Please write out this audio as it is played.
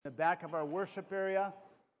back of our worship area.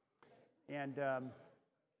 And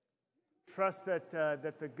trust that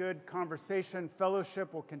the good conversation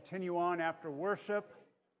fellowship will continue on after worship.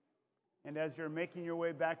 And as you're making your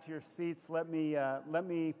way back to your seats, let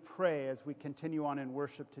me pray as we continue on in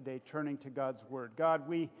worship today, turning to God's Word. God,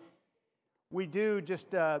 we do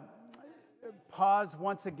just pause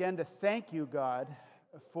once again to thank you, God,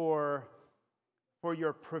 for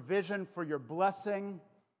your provision, for your blessing.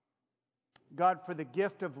 God, for the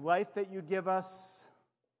gift of life that you give us.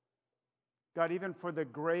 God, even for the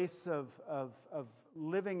grace of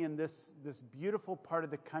living in this beautiful part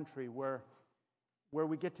of the country where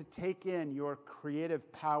we get to take in your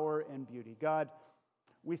creative power and beauty. God,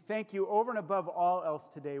 we thank you over and above all else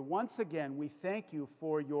today. Once again, we thank you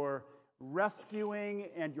for your rescuing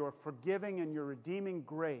and your forgiving and your redeeming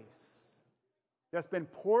grace that's been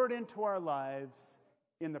poured into our lives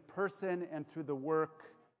in the person and through the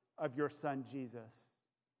work of your Son, Jesus.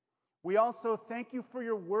 We also thank you for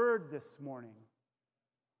your word this morning,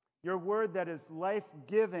 your word that is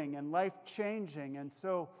life-giving and life-changing. And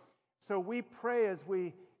so we pray as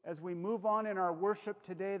we move on in our worship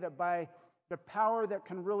today that by the power that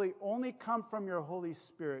can really only come from your Holy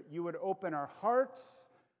Spirit, you would open our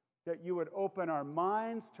hearts, that you would open our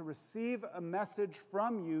minds to receive a message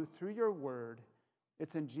from you through your word.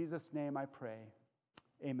 It's in Jesus' name I pray.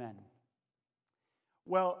 Amen.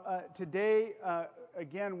 Well, today,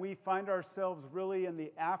 again, we find ourselves really in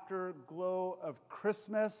the afterglow of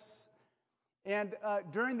Christmas. And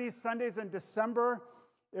during these Sundays in December,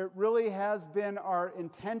 it really has been our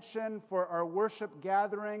intention for our worship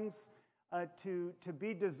gatherings to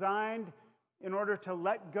be designed in order to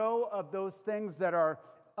let go of those things that are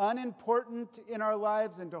unimportant in our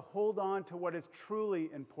lives and to hold on to what is truly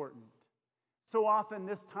important. So often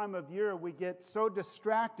this time of year, we get so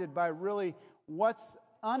distracted by really what's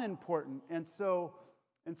unimportant. And so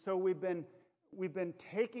we've been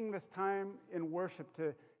taking this time in worship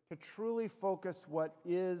to truly focus what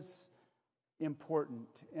is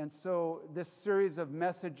important. And so this series of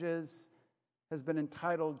messages has been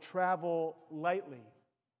entitled Travel Lightly.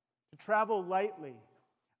 To travel lightly.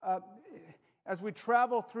 As we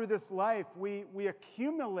travel through this life, we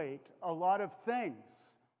accumulate a lot of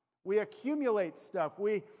things. We accumulate stuff.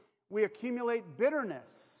 We accumulate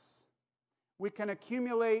bitterness. We can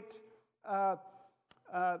accumulate an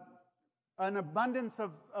abundance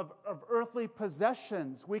of earthly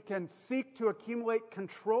possessions. We can seek to accumulate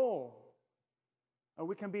control.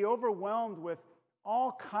 We can be overwhelmed with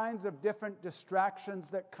all kinds of different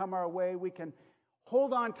distractions that come our way. We can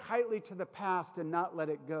hold on tightly to the past and not let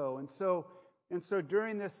it go. And so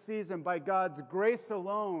during this season, by God's grace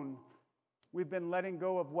alone, we've been letting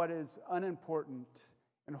go of what is unimportant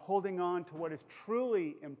and holding on to what is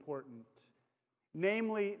truly important.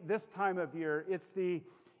 Namely, this time of year, it's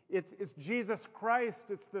Jesus Christ.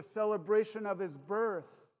 It's the celebration of his birth.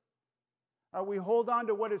 We hold on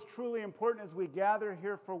to what is truly important as we gather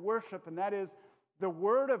here for worship, and that is the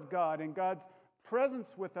Word of God and God's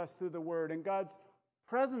presence with us through the Word and God's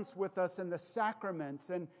presence with us in the sacraments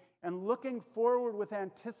and looking forward with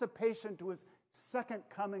anticipation to his second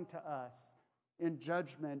coming to us in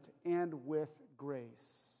judgment and with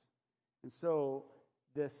grace. And so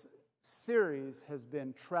this series has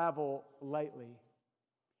been Travel Lightly.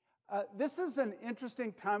 This is an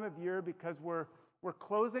interesting time of year because we're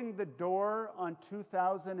closing the door on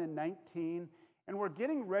 2019 and we're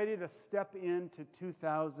getting ready to step into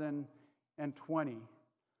 2020.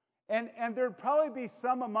 And there'd probably be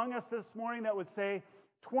some among us this morning that would say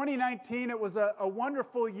 2019, it was a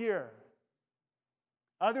wonderful year.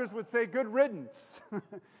 Others would say good riddance.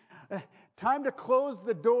 Time to close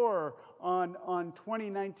the door on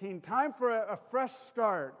 2019. Time for a fresh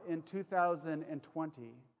start in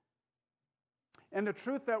 2020. And the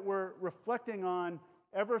truth that we're reflecting on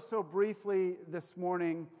ever so briefly this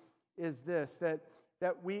morning is this, that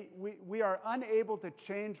we are unable to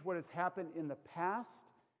change what has happened in the past,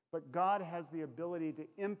 but God has the ability to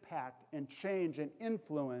impact and change and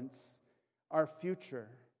influence our future.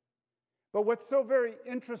 But what's so very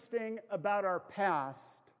interesting about our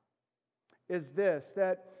past is this,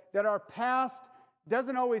 that our past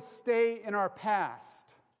doesn't always stay in our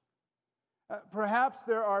past. Perhaps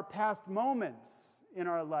there are past moments in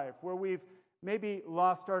our life where we've maybe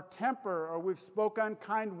lost our temper or we've spoken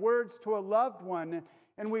unkind words to a loved one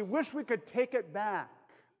and we wish we could take it back.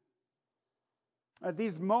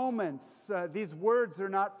 These moments, these words are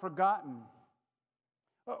not forgotten.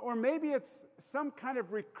 Or maybe it's some kind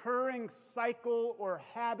of recurring cycle or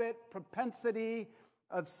habit, propensity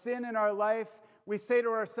of sin in our life. We say to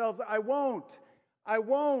ourselves, I won't, I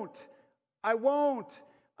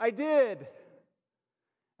did.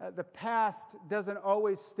 The past doesn't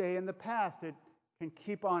always stay in the past. It can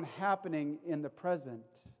keep on happening in the present.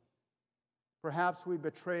 Perhaps we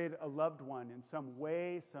betrayed a loved one in some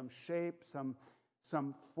way, some shape, some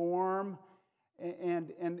form,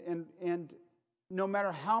 and no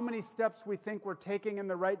matter how many steps we think we're taking in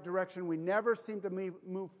the right direction, we never seem to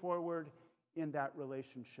move forward in that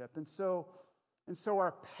relationship. And so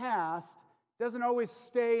our past doesn't always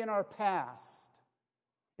stay in our past.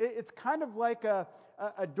 It's kind of like a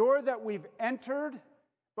door that we've entered,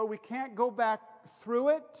 but we can't go back through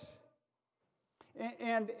it.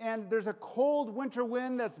 And there's a cold winter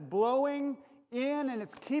wind that's blowing in, and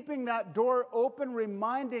it's keeping that door open,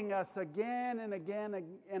 reminding us again and again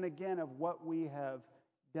and again of what we have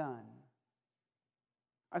done.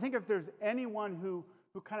 I think if there's anyone who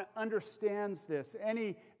kind of understands this,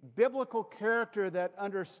 any biblical character that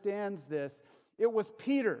understands this, it was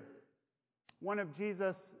Peter, one of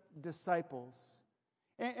Jesus' disciples.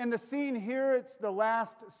 And the scene here, it's the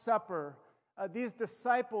Last Supper. These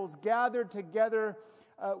disciples gathered together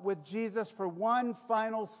with Jesus for one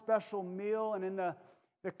final special meal. And in the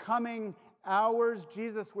coming hours,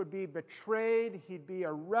 Jesus would be betrayed, he'd be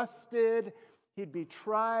arrested, he'd be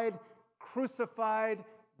tried, crucified,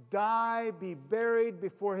 die, be buried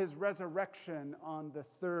before his resurrection on the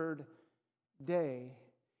third day.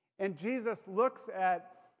 And Jesus looks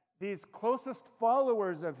at these closest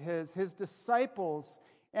followers of his disciples,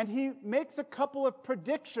 and he makes a couple of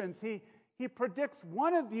predictions. He predicts,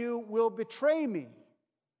 one of you will betray me.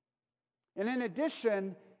 And in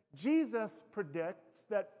addition, Jesus predicts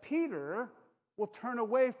that Peter will turn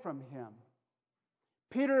away from him.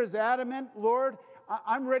 Peter is adamant, Lord,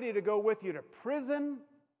 I'm ready to go with you to prison.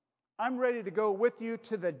 I'm ready to go with you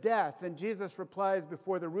to the death. And Jesus replies,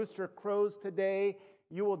 before the rooster crows today,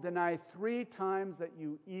 you will deny 3 times that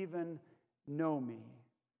you even know me.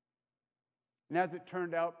 And as it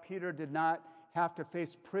turned out, Peter did not have to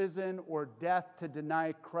face prison or death to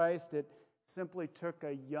deny Christ. It simply took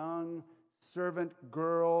a young servant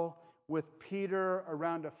girl with Peter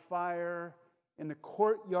around a fire in the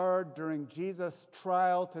courtyard during Jesus'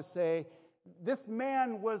 trial to say, this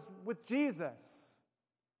man was with Jesus.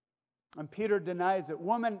 And Peter denies it.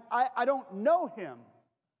 Woman, I don't know him.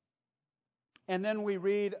 And then we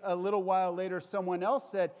read a little while later, someone else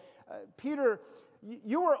said, Peter,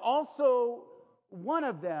 you are also one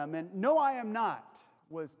of them. And no, I am not,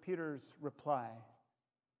 was Peter's reply.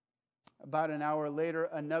 About an hour later,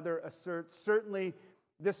 another asserts, certainly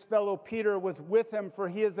this fellow Peter was with him, for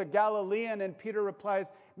he is a Galilean. And Peter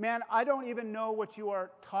replies, man, I don't even know what you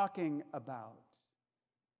are talking about.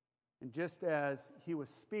 And just as he was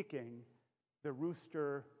speaking, the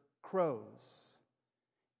rooster crows.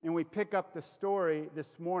 And we pick up the story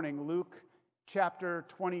this morning, Luke chapter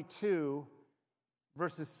 22,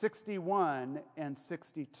 verses 61 and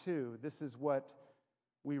 62. This is what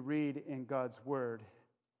we read in God's word.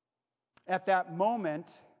 At that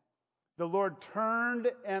moment, the Lord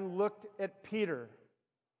turned and looked at Peter.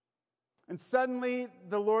 And suddenly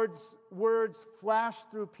the Lord's words flashed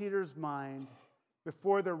through Peter's mind.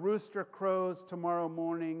 Before the rooster crows tomorrow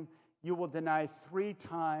morning, you will deny 3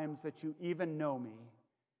 times that you even know me.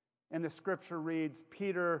 And the scripture reads,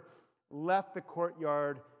 Peter left the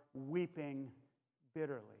courtyard weeping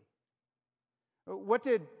bitterly. What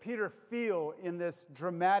did Peter feel in this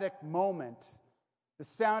dramatic moment? The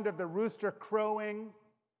sound of the rooster crowing,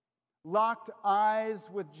 locked eyes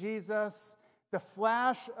with Jesus, the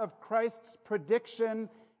flash of Christ's prediction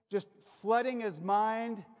just flooding his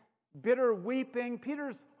mind, bitter weeping.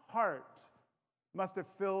 Peter's heart must have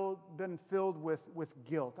been filled with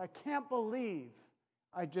guilt. I can't believe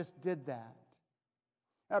I just did that.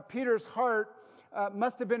 Peter's heart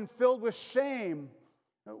must have been filled with shame.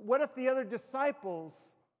 What if the other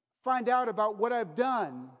disciples find out about what I've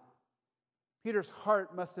done? Peter's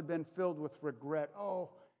heart must have been filled with regret. Oh,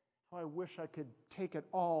 how I wish I could take it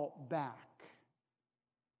all back.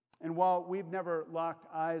 And while we've never locked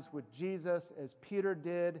eyes with Jesus as Peter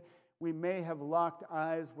did, we may have locked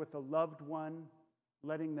eyes with a loved one,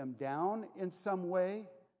 letting them down in some way,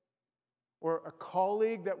 or a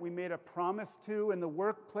colleague that we made a promise to in the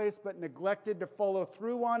workplace but neglected to follow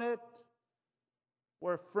through on it,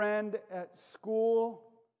 or a friend at school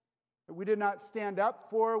that we did not stand up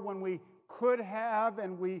for when we could have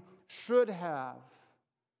and we should have.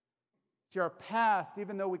 See, our past,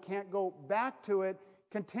 even though we can't go back to it,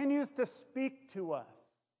 continues to speak to us.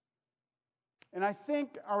 And I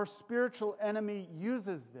think our spiritual enemy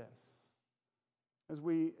uses this. As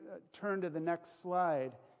we turn to the next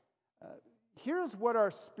slide, here's what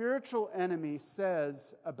our spiritual enemy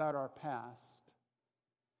says about our past.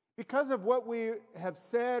 Because of what we have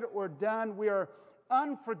said or done, we are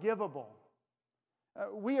unforgivable.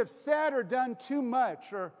 We have said or done too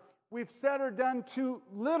much, or we've said or done too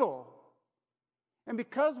little. And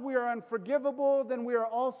because we are unforgivable, then we are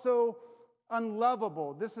also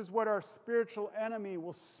unlovable. This is what our spiritual enemy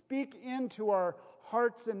will speak into our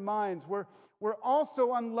hearts and minds. We're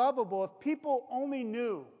also unlovable. If people only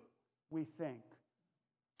knew, we think,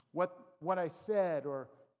 what I said or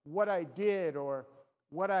what I did or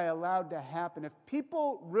what I allowed to happen. If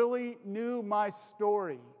people really knew my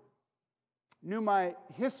story, knew my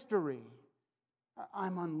history,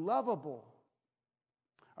 I'm unlovable.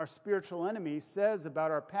 Our spiritual enemy says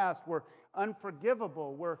about our past, we're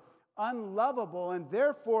unforgivable, we're unlovable, and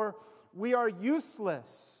therefore we are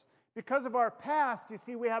useless. Because of our past, you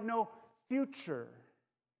see, we have no future.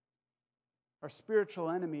 Our spiritual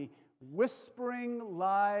enemy whispering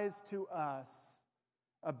lies to us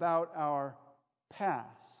about our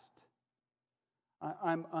past.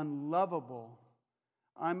 I'm unlovable.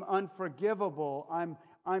 I'm unforgivable.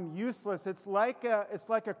 I'm useless. It's like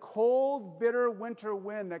a cold, bitter winter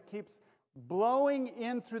wind that keeps blowing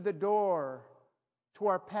in through the door to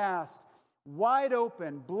our past, wide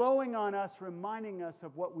open, blowing on us, reminding us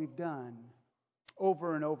of what we've done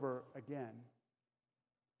over and over again.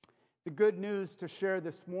 The good news to share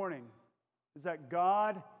this morning is that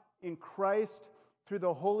God in Christ, through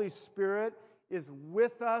the Holy Spirit, is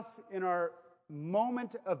with us in our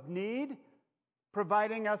moment of need,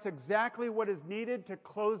 providing us exactly what is needed to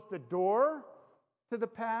close the door to the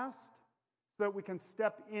past so that we can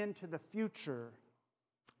step into the future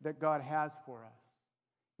that God has for us.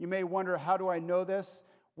 You may wonder, how do I know this?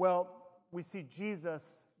 Well, we see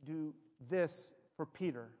Jesus do this for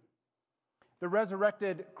Peter. The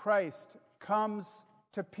resurrected Christ comes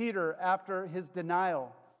to Peter after his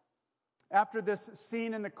denial. After this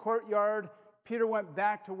scene in the courtyard, Peter went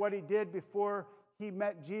back to what he did before he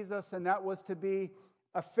met Jesus, and that was to be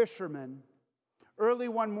a fisherman. Early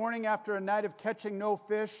one morning, after a night of catching no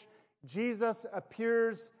fish, Jesus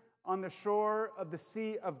appears on the shore of the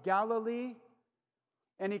Sea of Galilee,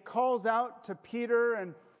 and he calls out to Peter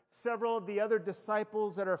and several of the other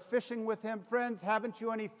disciples that are fishing with him, "Friends, haven't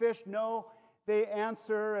you any fish?" "No," they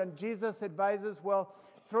answer, and Jesus advises, "Well,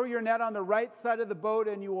 throw your net on the right side of the boat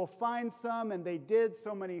and you will find some." And they did,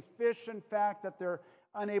 so many fish, in fact, that they're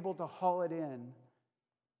unable to haul it in.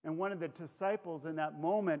 And one of the disciples in that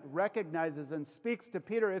moment recognizes and speaks to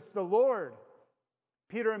Peter, "It's the Lord."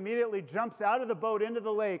 Peter immediately jumps out of the boat into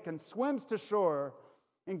the lake and swims to shore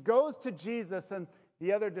and goes to Jesus, and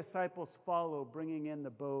the other disciples follow, bringing in the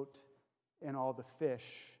boat and all the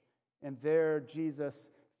fish. And there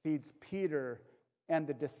Jesus feeds Peter and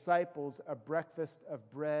the disciples a breakfast of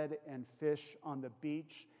bread and fish on the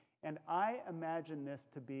beach. And I imagine this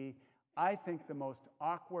to be, I think, the most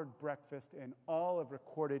awkward breakfast in all of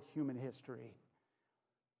recorded human history.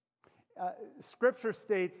 Scripture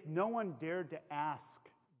states no one dared to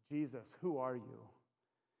ask Jesus, "Who are you?"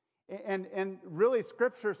 And really,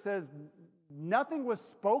 Scripture says nothing was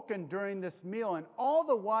spoken during this meal. And all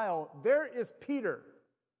the while, there is Peter.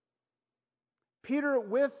 Peter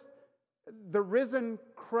with the risen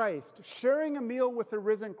Christ, sharing a meal with the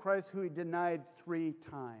risen Christ who he denied 3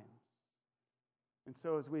 times. And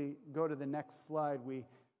so as we go to the next slide, we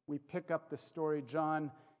pick up the story,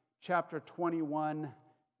 John chapter 21,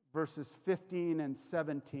 verses 15 and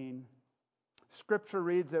 17. Scripture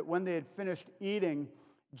reads that when they had finished eating,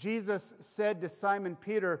 Jesus said to Simon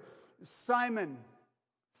Peter, "Simon,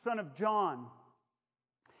 son of John."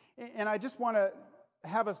 And I just want to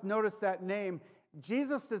have us notice that name.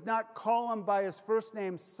 Jesus does not call him by his first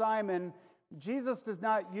name, Simon. Jesus does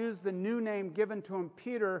not use the new name given to him,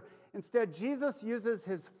 Peter. Instead, Jesus uses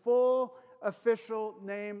his full official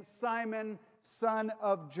name, Simon, son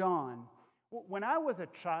of John. When I was a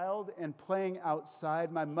child and playing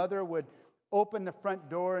outside, my mother would open the front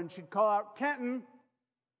door and she'd call out, "Kenton."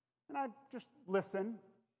 And I'd just listen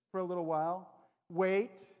for a little while,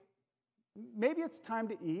 wait. Maybe it's time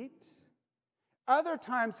to eat. Other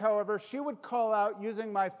times, however, she would call out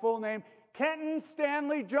using my full name, "Kenton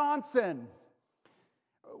Stanley Johnson."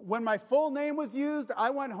 When my full name was used, I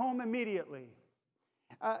went home immediately.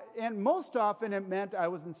 And most often it meant I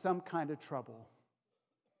was in some kind of trouble.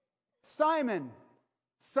 Simon,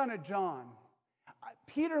 son of John.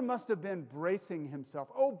 Peter must have been bracing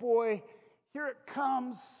himself. Oh boy, here it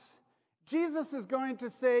comes. Jesus is going to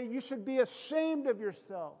say, "You should be ashamed of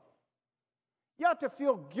yourself. You ought to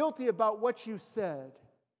feel guilty about what you said.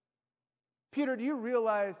 Peter, do you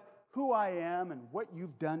realize who I am and what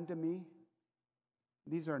you've done to me?"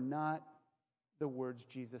 These are not the words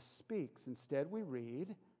Jesus speaks. Instead, we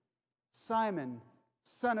read, "Simon,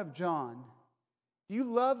 son of John, do you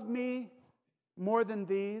love me More than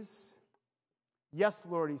these? Yes,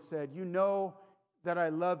 Lord, he said. You know that I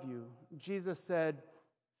love you. Jesus said,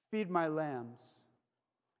 feed my lambs.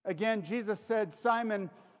 Again, Jesus said, Simon,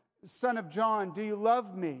 son of John, do you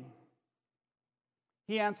love me?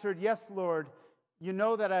 He answered, yes, Lord, you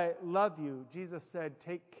know that I love you. Jesus said,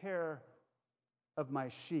 take care of my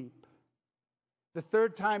sheep. The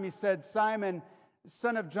third time he said, Simon,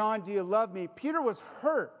 son of John, do you love me? Peter was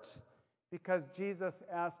hurt because Jesus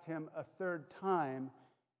asked him a third time,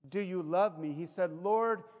 do you love me? He said,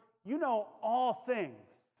 Lord, you know all things.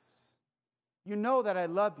 You know that I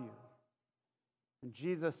love you. And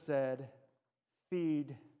Jesus said,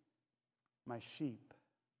 feed my sheep.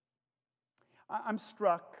 I'm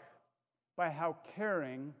struck by how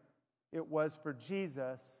caring it was for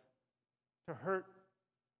Jesus to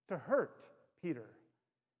hurt Peter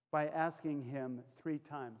by asking him 3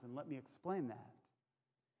 times. And let me explain that.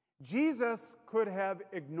 Jesus could have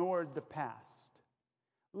ignored the past.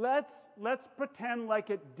 Let's pretend like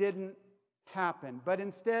it didn't happen. But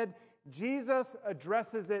instead, Jesus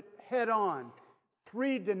addresses it head on.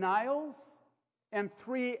 3 denials and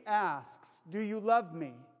 3 asks. Do you love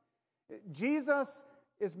me? Jesus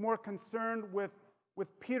is more concerned with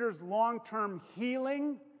Peter's long-term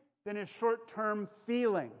healing than his short-term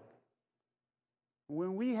feeling.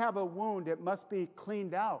 When we have a wound, it must be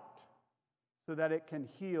cleaned out so that it can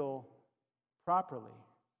heal properly.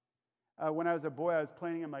 When I was a boy, I was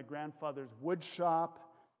playing in my grandfather's wood shop,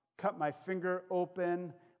 cut my finger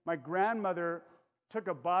open. My grandmother took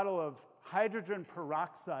a bottle of hydrogen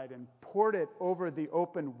peroxide and poured it over the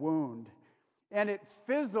open wound. And it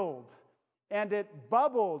fizzled, and it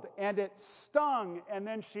bubbled, and it stung, and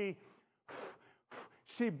then she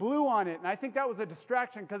blew on it. And I think that was a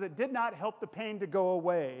distraction because it did not help the pain to go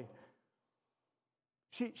away.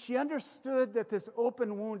 She understood that this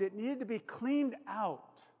open wound, it needed to be cleaned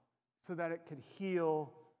out so that it could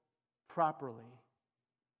heal properly.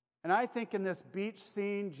 And I think in this beach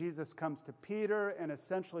scene, Jesus comes to Peter and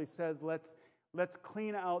essentially says, let's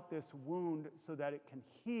clean out this wound so that it can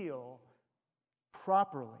heal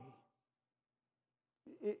properly.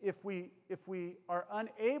 If we are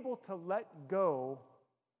unable to let go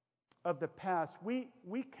of the past, we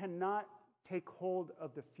cannot take hold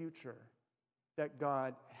of the future that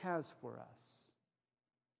God has for us.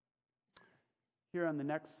 Here on the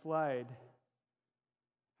next slide,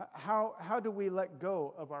 how do we let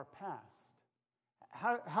go of our past?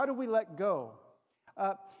 How do we let go?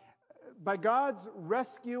 By God's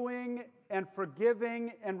rescuing and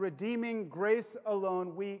forgiving and redeeming grace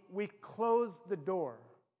alone, we close the door.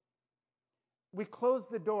 We close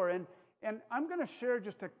the door. And I'm going to share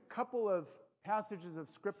just a couple of passages of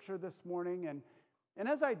Scripture this morning. And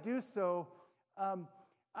as I do so,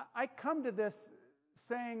 I come to this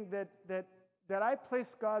saying that I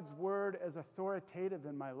place God's word as authoritative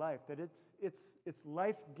in my life, that it's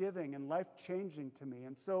life-giving and life-changing to me.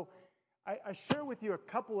 And so I share with you a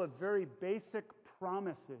couple of very basic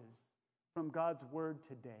promises from God's word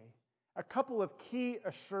today, a couple of key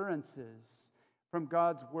assurances from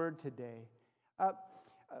God's word today.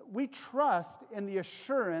 We trust in the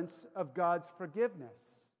assurance of God's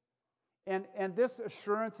forgiveness. And this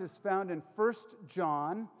assurance is found in 1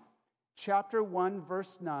 John chapter 1,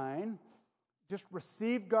 verse 9. Just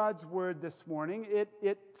receive God's word this morning.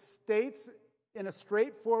 It states in a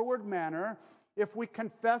straightforward manner, if we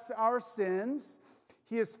confess our sins,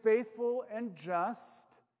 he is faithful and just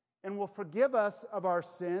and will forgive us of our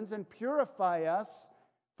sins and purify us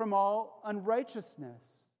from all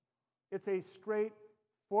unrighteousness. It's a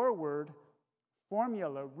straightforward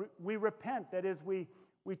formula. We repent, that is, we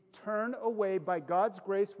turn away, by God's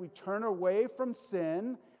grace, we turn away from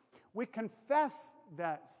sin. We confess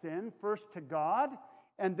that sin, first to God,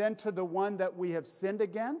 and then to the one that we have sinned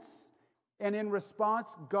against. And in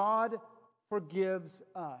response, God forgives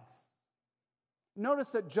us.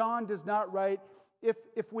 Notice that John does not write,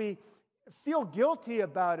 if we feel guilty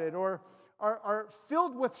about it, or are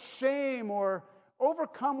filled with shame, or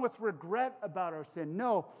overcome with regret about our sin.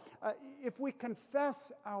 No, if we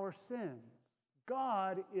confess our sins,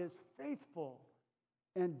 God is faithful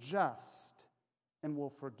and just and will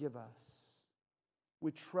forgive us.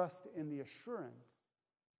 We trust in the assurance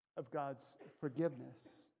of God's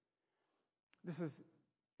forgiveness. This is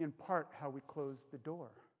in part how we close the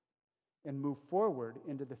door and move forward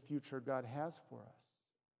into the future God has for us.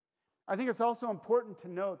 I think it's also important to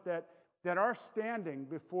note that our standing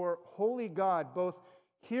before holy God, both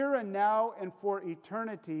here and now and for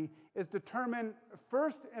eternity, is determined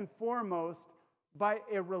first and foremost by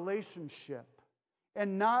a relationship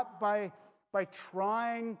and not by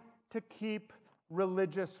trying to keep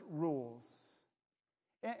religious rules.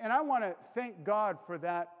 And I want to thank God for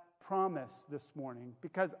that promise this morning,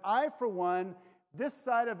 because I, for one, this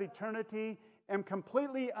side of eternity, am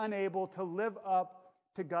completely unable to live up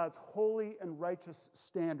to God's holy and righteous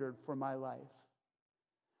standard for my life.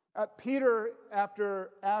 Peter,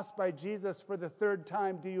 after asked by Jesus for the third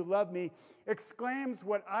time, "Do you love me?" exclaims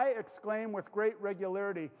what I exclaim with great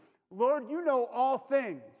regularity: "Lord, you know all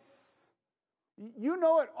things. You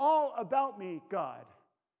know it all about me, God.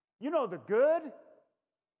 You know the good,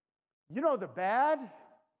 you know the bad,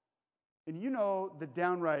 and you know the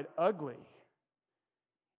downright ugly."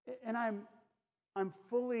 And I'm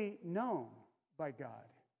fully known by God.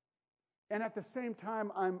 And at the same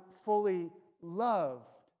time, I'm fully loved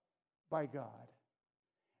by God.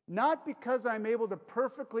 Not because I'm able to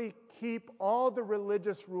perfectly keep all the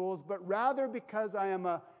religious rules, but rather because I am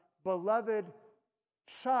a beloved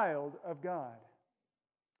child of God.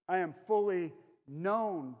 I am fully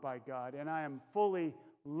known by God, and I am fully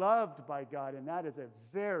loved by God, and that is a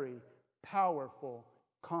very powerful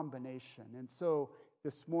combination. And so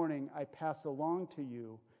this morning, I pass along to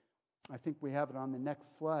you, I think we have it on the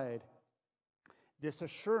next slide, this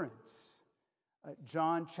assurance.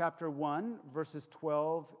 John chapter 1, verses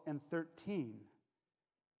 12 and 13.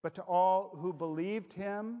 "But to all who believed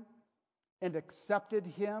him and accepted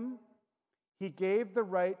him, he gave the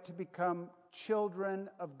right to become children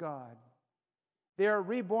of God. They are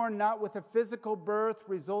reborn not with a physical birth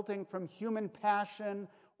resulting from human passion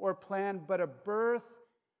or plan, but a birth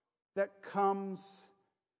that comes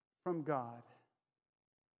from God."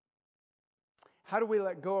 How do we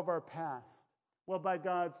let go of our past? Well, by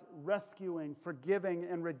God's rescuing, forgiving,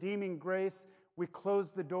 and redeeming grace, we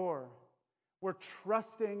close the door. We're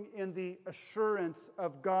trusting in the assurance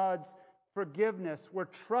of God's forgiveness. We're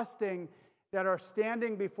trusting that our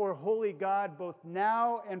standing before holy God, both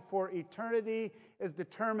now and for eternity, is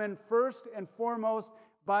determined first and foremost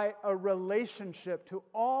by a relationship to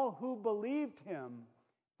all who believed him,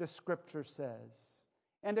 the scripture says,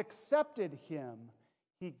 and accepted him.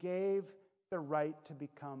 He gave the right to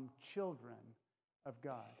become children of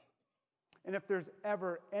God. And if there's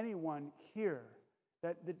ever anyone here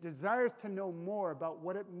that desires to know more about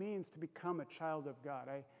what it means to become a child of God,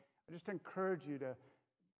 I just encourage you to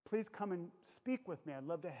please come and speak with me. I'd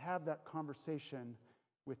love to have that conversation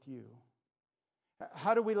with you.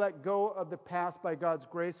 How do we let go of the past? By God's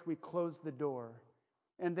grace, we close the door.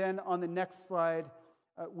 And then on the next slide,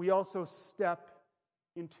 we also step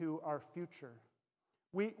into our future.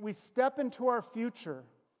 We step into our future.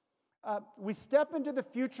 We step into the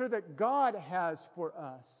future that God has for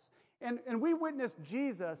us. And we witness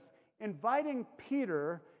Jesus inviting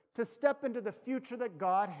Peter to step into the future that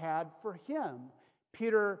God had for him.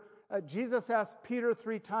 Jesus asked Peter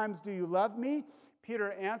 3 times, "Do you love me?"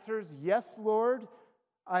 Peter answers, "Yes, Lord,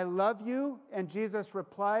 I love you." And Jesus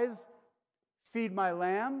replies, "Feed my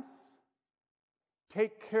lambs,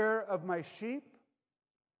 take care of my sheep,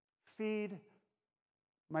 feed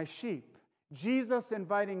my sheep." Jesus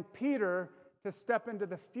inviting Peter to step into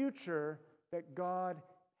the future that God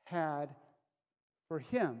had for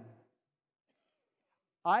him.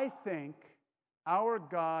 I think our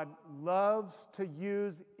God loves to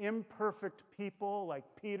use imperfect people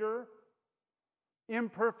like Peter,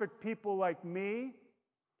 imperfect people like me,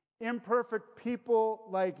 imperfect people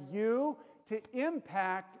like you, to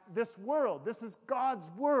impact this world. This is God's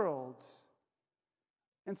world.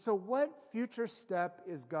 And so what future step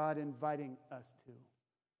is God inviting us to?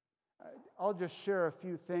 I'll just share a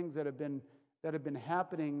few things that have been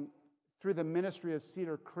happening through the ministry of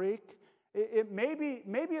Cedar Creek. Maybe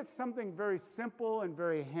it's something very simple and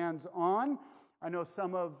very hands-on. I know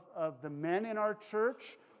some of the men in our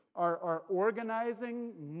church are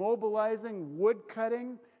organizing, mobilizing, wood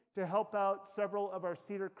cutting to help out several of our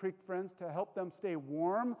Cedar Creek friends to help them stay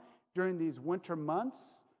warm during these winter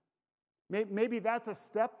months. Maybe that's a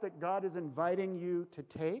step that God is inviting you to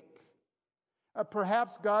take.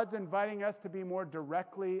 Perhaps God's inviting us to be more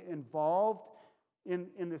directly involved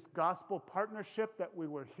in this gospel partnership that we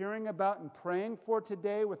were hearing about and praying for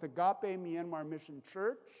today with Agape Myanmar Mission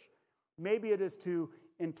Church. Maybe it is to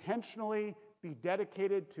intentionally be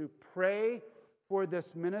dedicated to pray for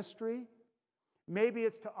this ministry. Maybe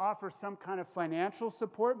it's to offer some kind of financial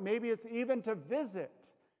support. Maybe it's even to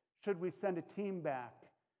visit, should we send a team back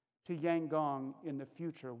to Yangon in the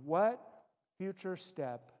future. What future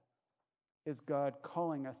step is God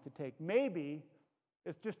calling us to take? Maybe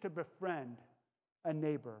it's just to befriend a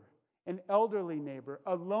neighbor, an elderly neighbor,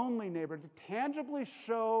 a lonely neighbor, to tangibly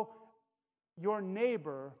show your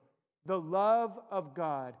neighbor the love of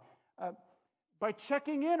God by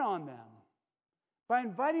checking in on them, by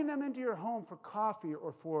inviting them into your home for coffee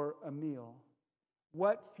or for a meal.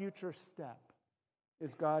 What future step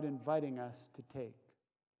is God inviting us to take?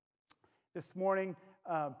 This morning,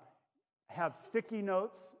 have sticky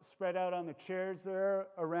notes spread out on the chairs there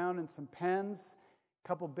around and some pens, a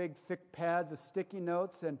couple big thick pads of sticky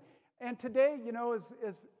notes. And today,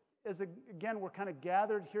 again, we're kind of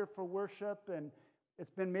gathered here for worship, and it's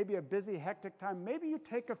been maybe a busy, hectic time. Maybe you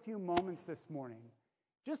take a few moments this morning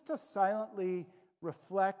just to silently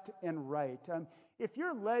reflect and write. If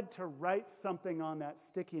you're led to write something on that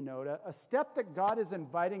sticky note, a step that God is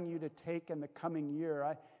inviting you to take in the coming year,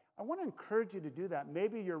 I want to encourage you to do that.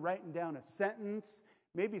 Maybe you're writing down a sentence.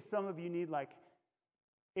 Maybe some of you need like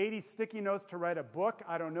 80 sticky notes to write a book.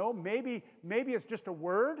 I don't know. Maybe it's just a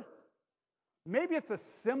word. Maybe it's a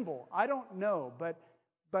symbol. I don't know. But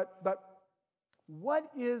what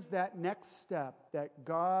is that next step that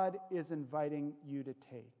God is inviting you to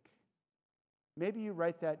take? Maybe you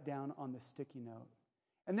write that down on the sticky note.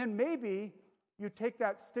 And then maybe you take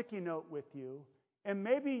that sticky note with you, and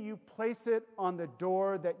maybe you place it on the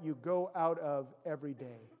door that you go out of every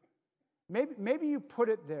day. Maybe you put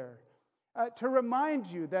it there to remind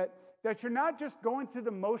you that you're not just going through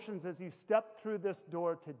the motions as you step through this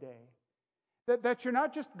door today. That you're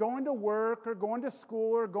not just going to work or going to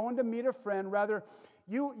school or going to meet a friend. Rather,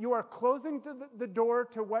 you are closing the door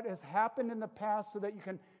to what has happened in the past so that you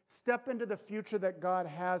can step into the future that God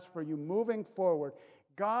has for you moving forward.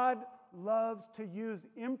 God loves to use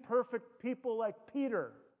imperfect people like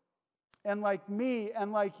Peter and like me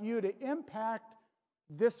and like you to impact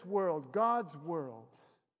this world, God's world.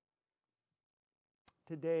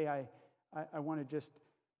 Today, I want to just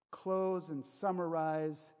close and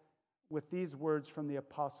summarize with these words from the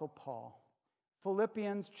Apostle Paul.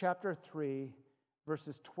 Philippians chapter 3,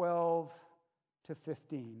 verses 12 to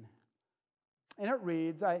 15. And it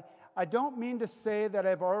reads, I don't mean to say that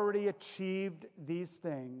I've already achieved these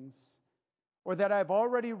things or that I've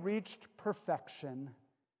already reached perfection,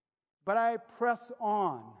 but I press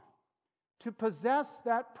on to possess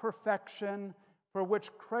that perfection for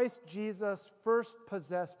which Christ Jesus first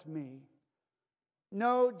possessed me.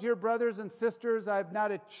 No, dear brothers and sisters, I've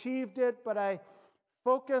not achieved it, but I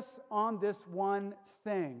focus on this one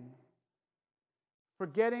thing,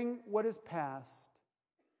 forgetting what is past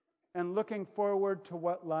and looking forward to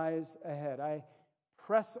what lies ahead. I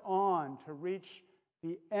press on to reach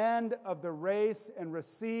the end of the race and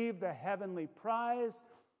receive the heavenly prize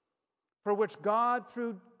for which God,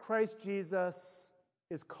 through Christ Jesus,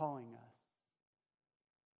 is calling us.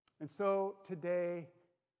 And so today,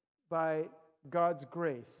 by God's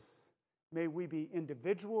grace, may we be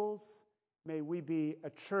individuals, may we be a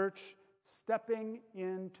church stepping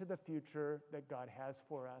into the future that God has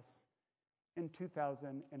for us in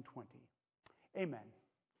 2020. Amen.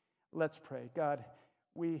 Let's pray. God,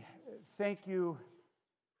 we thank you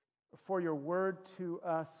for your word to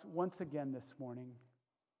us once again this morning.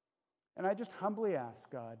 And I just humbly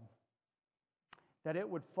ask, God, that it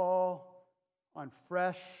would fall on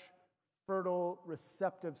fresh, fertile,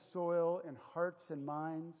 receptive soil in hearts and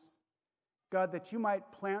minds. God, that you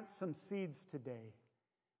might plant some seeds today,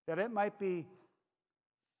 that it might be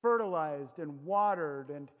fertilized and watered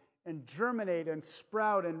and germinate and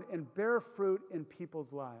sprout and bear fruit in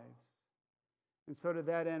people's lives. And so to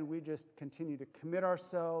that end, we just continue to commit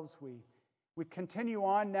ourselves. We continue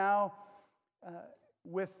on now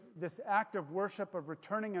with this act of worship of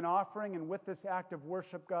returning an offering. And with this act of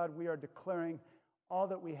worship, God, we are declaring all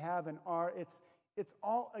that we have and are. It's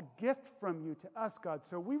all a gift from you to us, God.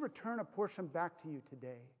 So we return a portion back to you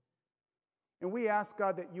today. And we ask,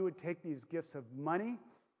 God, that you would take these gifts of money,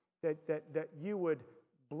 that you would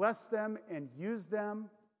bless them and use them.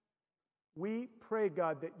 We pray,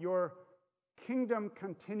 God, that your kingdom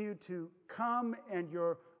continue to come and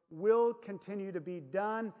your will continue to be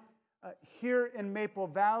done here in Maple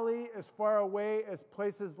Valley, as far away as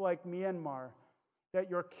places like Myanmar, that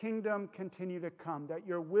your kingdom continue to come, that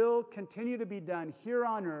your will continue to be done here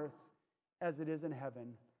on earth as it is in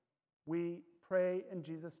heaven. We pray in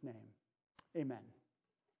Jesus' name. Amen.